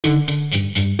How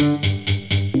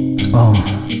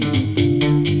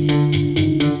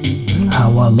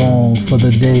I long for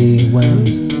the day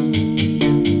when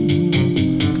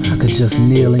I could just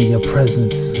kneel in your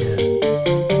presence and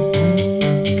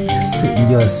sit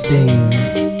in your esteem.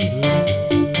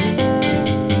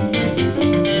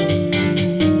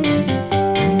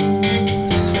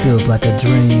 This feels like a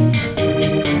dream.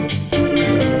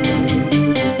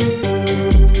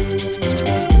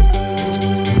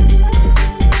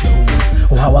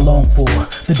 How I long for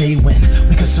the day when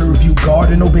we can serve you,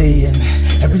 guard and obey in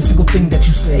every single thing that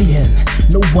you say, and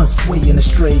no one swaying or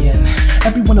straying,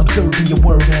 everyone observing your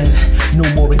word, and no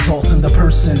more exalting the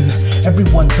person.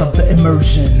 Everyone's of the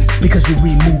immersion because you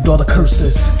removed all the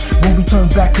curses. When we turn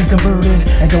back and converted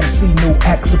and don't see no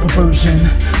acts of perversion,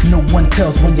 no one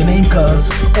tells when your name, cause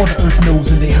all the earth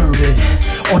knows and they heard it.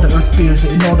 All the earth fears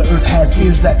it, and all the earth has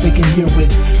ears that they can hear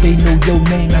it. They know your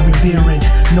name and revere it.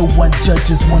 No one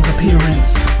judges one's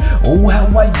appearance. Oh, how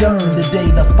I yearn the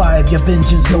day the fire of your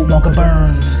vengeance no longer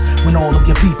burns. When all of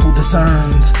your people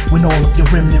discerns, when all of your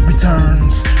remnant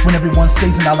returns, when everyone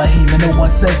stays in Elohim and no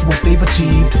one says what they've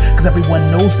achieved, cause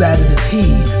everyone knows that it is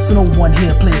He, so no one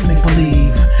here plays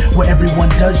make-believe. Where everyone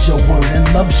does your word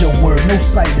and loves your word, no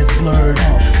sight is blurred.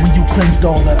 When you cleansed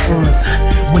all the earth,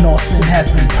 when all sin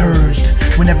has been purged,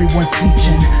 when everyone's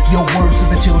teaching your word to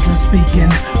the children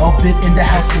speaking, all bit in the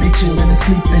house where they chilling and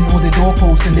sleeping, on their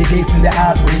doorposts and their gates and their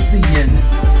eyes where they seeing.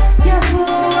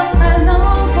 Yahuwah, I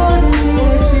long for the day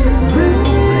that you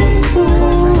reign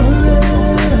forever.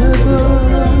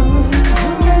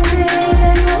 The day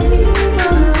that your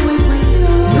people wait with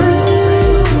you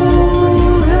reign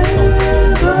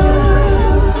forever.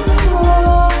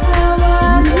 Oh, how I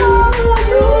long for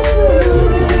you to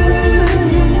reign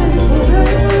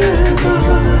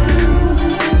forever.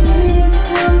 Please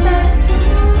come back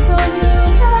soon so you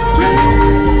can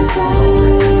reign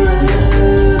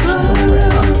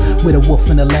forever. Where the wolf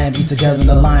and the lamb eat together, and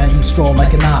the lion eats straw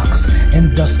like an ox.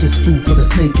 And dust is food for the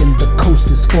snake, and the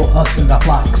coast is for us and our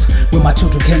flocks. Where my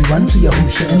children can run to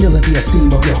Yahusha and kneel in the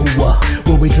esteem of Yahuwah.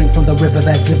 Where we drink from the river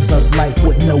that gives us life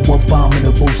with no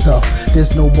abominable stuff.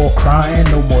 There's no more crying,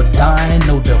 no more dying,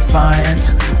 no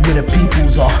defiance. Where the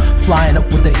peoples are flying up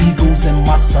with the eagles, and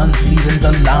my sons leading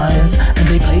the lions. And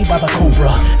they play by the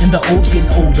cobra, and the old's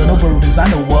getting older. No burdens I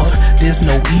know of, there's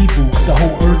no evil, cause the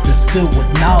whole earth is filled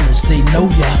with knowledge. They know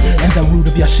ya, and the root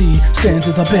of Yashi stands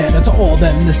as a banner to all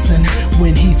that listen.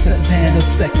 When he sets his hand a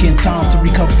second time to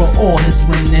recover all his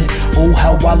remnant. Oh,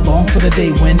 how I long for the day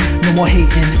when no more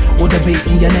hating or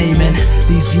debating your naming.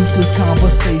 These useless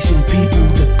conversation people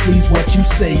displease what you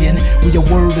saying. When your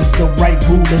word is the right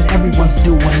ruling everyone's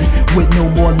doing, with no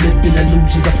more living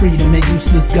illusions of freedom and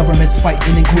useless governments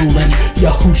fighting and grueling.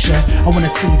 Yahusha, I wanna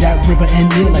see that river and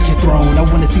kneel at your throne. I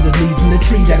wanna see the leaves in the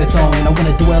tree that it's on. I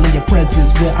wanna dwell in your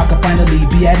presence where I can finally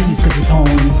be at ease cause it's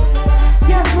home.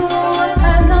 Yahuwah,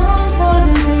 I long for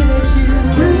the day that you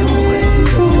reign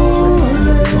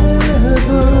forever.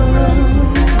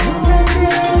 The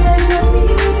day that your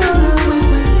people wait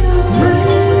with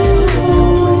you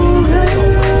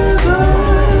reign forever.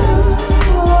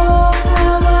 Oh,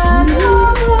 how I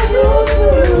long for you to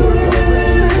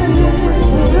reign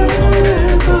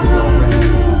forever.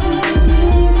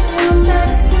 Please come back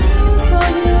soon so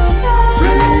you can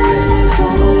reign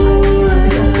forever.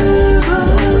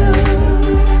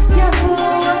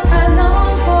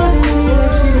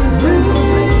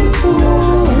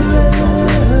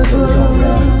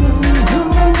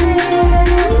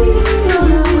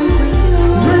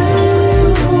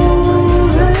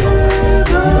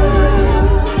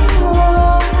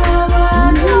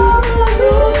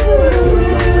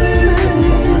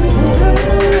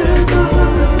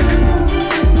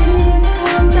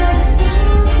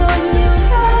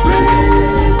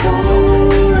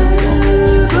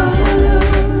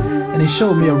 He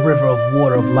showed me a river of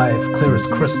water of life, clear as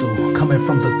crystal, coming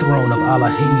from the throne of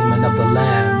Elohim and of the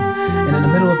Lamb. And in the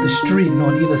middle of the street and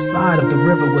on either side of the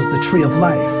river was the tree of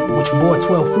life, which bore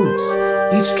 12 fruits,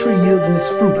 each tree yielding its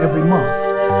fruit every month.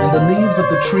 And the leaves of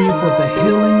the tree for the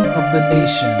healing of the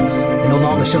nations. And no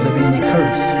longer shall there be any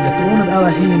curse. And the throne of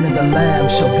Elohim and the Lamb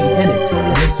shall be in it,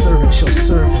 and his servant shall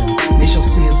serve him. They shall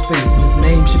see his face, and his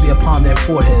name shall be upon their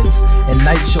foreheads. And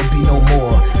night shall be no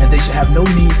more, and they shall have no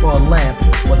need for a lamp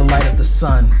or the light of the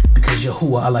sun, because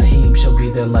Yahuwah Elohim shall be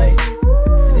their light,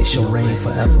 and they shall reign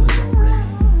forever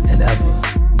and ever.